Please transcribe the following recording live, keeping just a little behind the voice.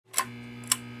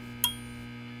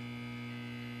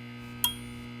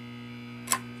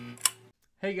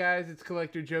Hey guys, it's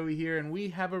Collector Joey here, and we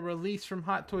have a release from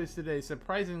Hot Toys today.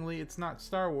 Surprisingly, it's not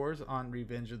Star Wars on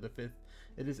Revenge of the 5th.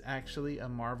 It is actually a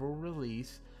Marvel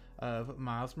release of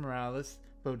Miles Morales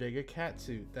Bodega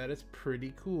catsuit. That is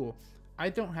pretty cool. I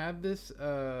don't have this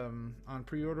on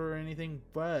pre-order or anything,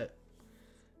 but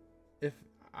if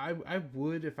I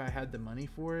would if I had the money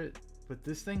for it. But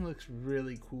this thing looks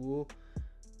really cool.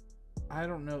 I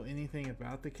don't know anything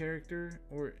about the character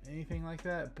or anything like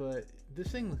that, but this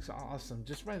thing looks awesome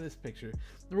just by this picture.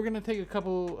 We're going to take a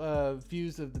couple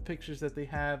views of the pictures that they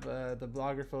have, the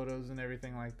blogger photos and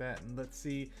everything like that, and let's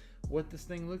see what this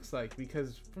thing looks like,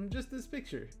 because from just this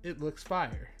picture, it looks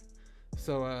fire.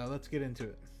 So let's get into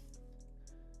it.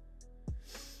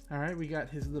 Alright, we got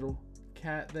his little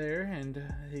cat there, and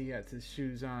he got his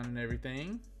shoes on and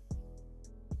everything.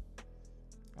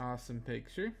 Awesome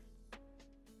picture.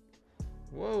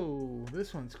 Whoa,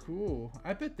 this one's cool.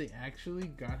 I bet they actually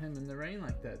got him in the rain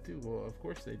like that too. Well, of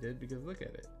course they did, because look at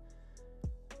it.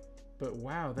 But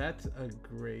wow, that's a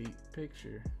great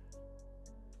picture.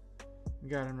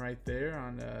 Got him right there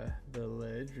on the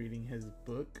ledge reading his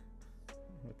book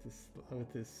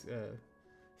with his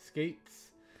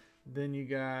skates. Then you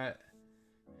got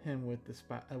him with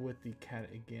the cat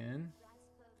again.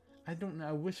 I don't know.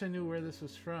 I wish I knew where this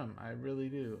was from. I really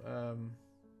do.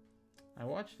 I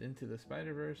watched Into the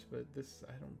Spider-Verse, but this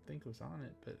I don't think was on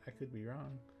it, but I could be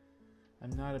wrong.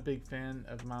 I'm not a big fan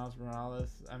of Miles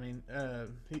Morales. I mean,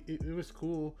 it was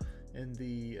cool in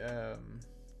the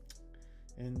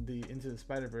Into the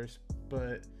Spider-Verse,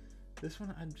 but this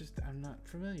one I'm not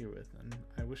familiar with, and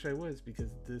I wish I was,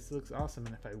 because this looks awesome.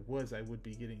 And if I was, I would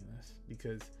be getting this,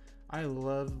 because I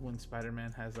love when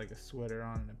Spider-Man has like a sweater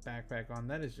on and a backpack on.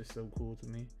 That is just so cool to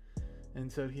me. And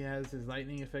so he has his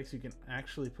lightning effects. You can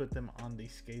actually put them on the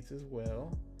skates as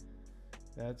well.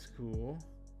 That's cool.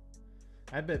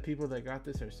 I bet people that got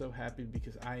this are so happy,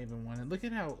 because I even wanted. Look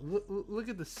at how look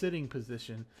at the sitting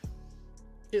position.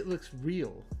 It looks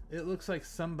real. It looks like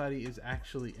somebody is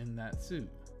actually in that suit.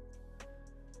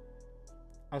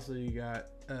 Also, you got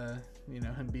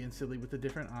him being silly with the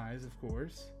different eyes, of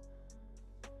course.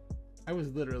 I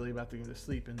was literally about to go to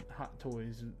sleep, and Hot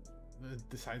Toys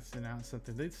decides to announce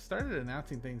something. They started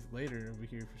announcing things later over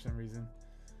here for some reason.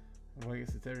 Well, I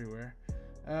guess it's everywhere.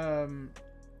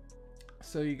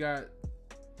 So you got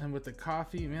him with the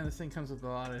coffee. Man, this thing comes with a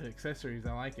lot of accessories.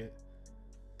 I like it.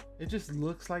 It just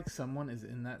looks like someone is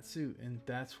in that suit, and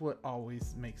that's what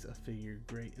always makes a figure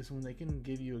great, is when they can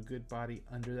give you a good body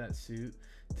under that suit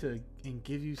and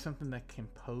give you something that can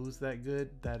pose that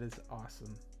good. That is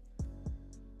awesome.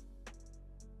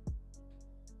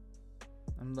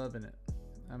 I'm loving it.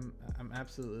 I'm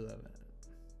absolutely loving it.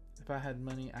 If I had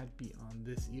money, I'd be on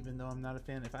this, even though I'm not a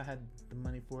fan. If I had the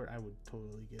money for it, I would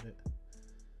totally get it.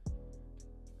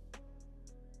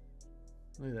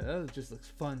 Look at that. That just looks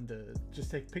fun to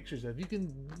just take pictures of. You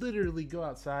can literally go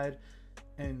outside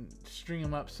and string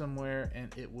them up somewhere,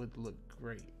 and it would look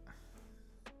great.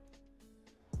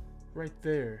 Right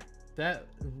there. That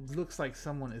looks like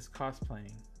someone is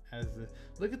cosplaying as the.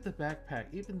 Look at the backpack.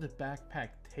 Even the backpack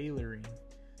tailoring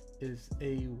is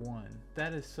A1.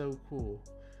 That is so cool.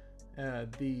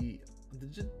 The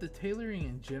tailoring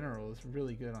in general is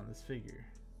really good on this figure.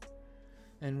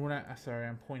 And when sorry,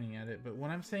 I'm pointing at it, but when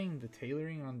I'm saying the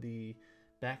tailoring on the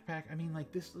backpack, I mean,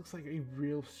 like, this looks like a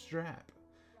real strap.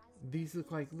 These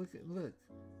look like, look,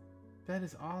 that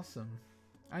is awesome.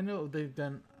 I know they've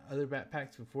done other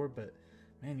backpacks before, but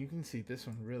man, you can see this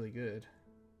one really good.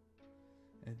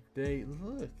 And they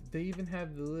even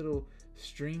have the little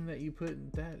string that you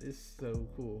put. That is so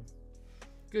cool.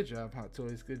 Good job, Hot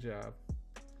Toys. Good job.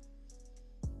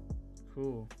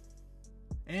 Cool.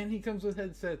 And he comes with the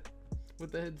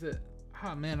headset.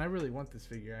 Ah, man, I really want this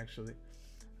figure, actually.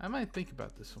 I might think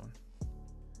about this one.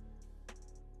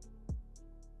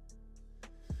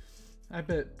 I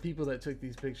bet people that took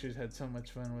these pictures had so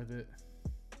much fun with it.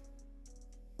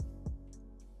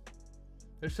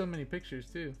 There's so many pictures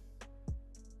too.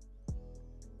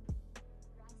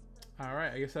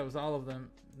 Alright, I guess that was all of them.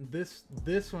 This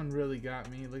one really got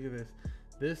me. Look at this.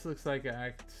 This looks like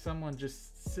someone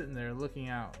just sitting there looking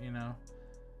out, you know.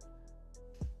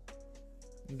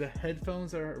 The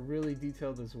headphones are really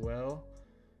detailed as well.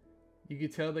 You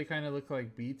could tell they kind of look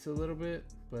like Beats a little bit,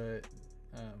 but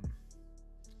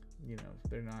you know,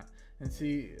 they're not. And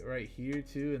see right here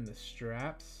too, in the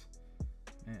straps,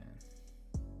 man,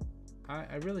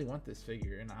 I really want this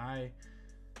figure, and I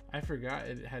forgot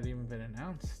it had even been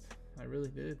announced. I really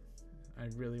did. I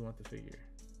really want the figure.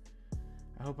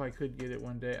 I hope I could get it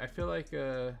one day. I feel like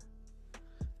I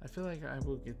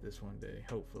will get this one day,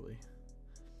 hopefully.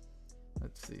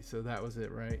 Let's see. So that was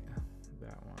it, right?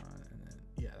 That one, and then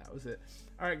yeah, that was it.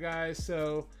 All right, guys.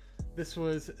 So this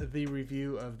was the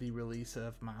review of the release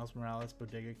of Miles Morales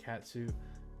Bodega Catsuit.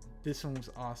 This one was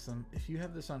awesome. If you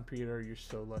have this on pre-order, you're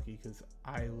so lucky because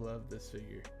I love this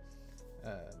figure.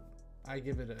 I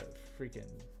give it a freaking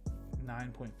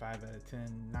 9.5 out of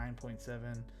 10,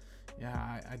 9.7.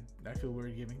 Yeah, I feel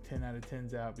weird giving 10 out of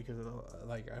 10s out because of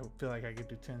like I feel like I could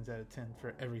do 10s out of 10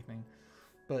 for everything.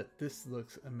 But this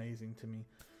looks amazing to me.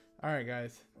 Alright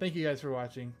guys, thank you guys for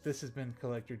watching. This has been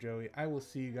Collector Joey. I will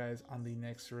see you guys on the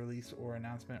next release or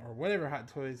announcement or whatever Hot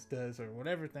Toys does or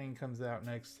whatever thing comes out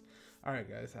next. Alright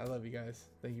guys, I love you guys.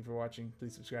 Thank you for watching.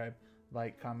 Please subscribe,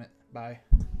 like, comment. Bye.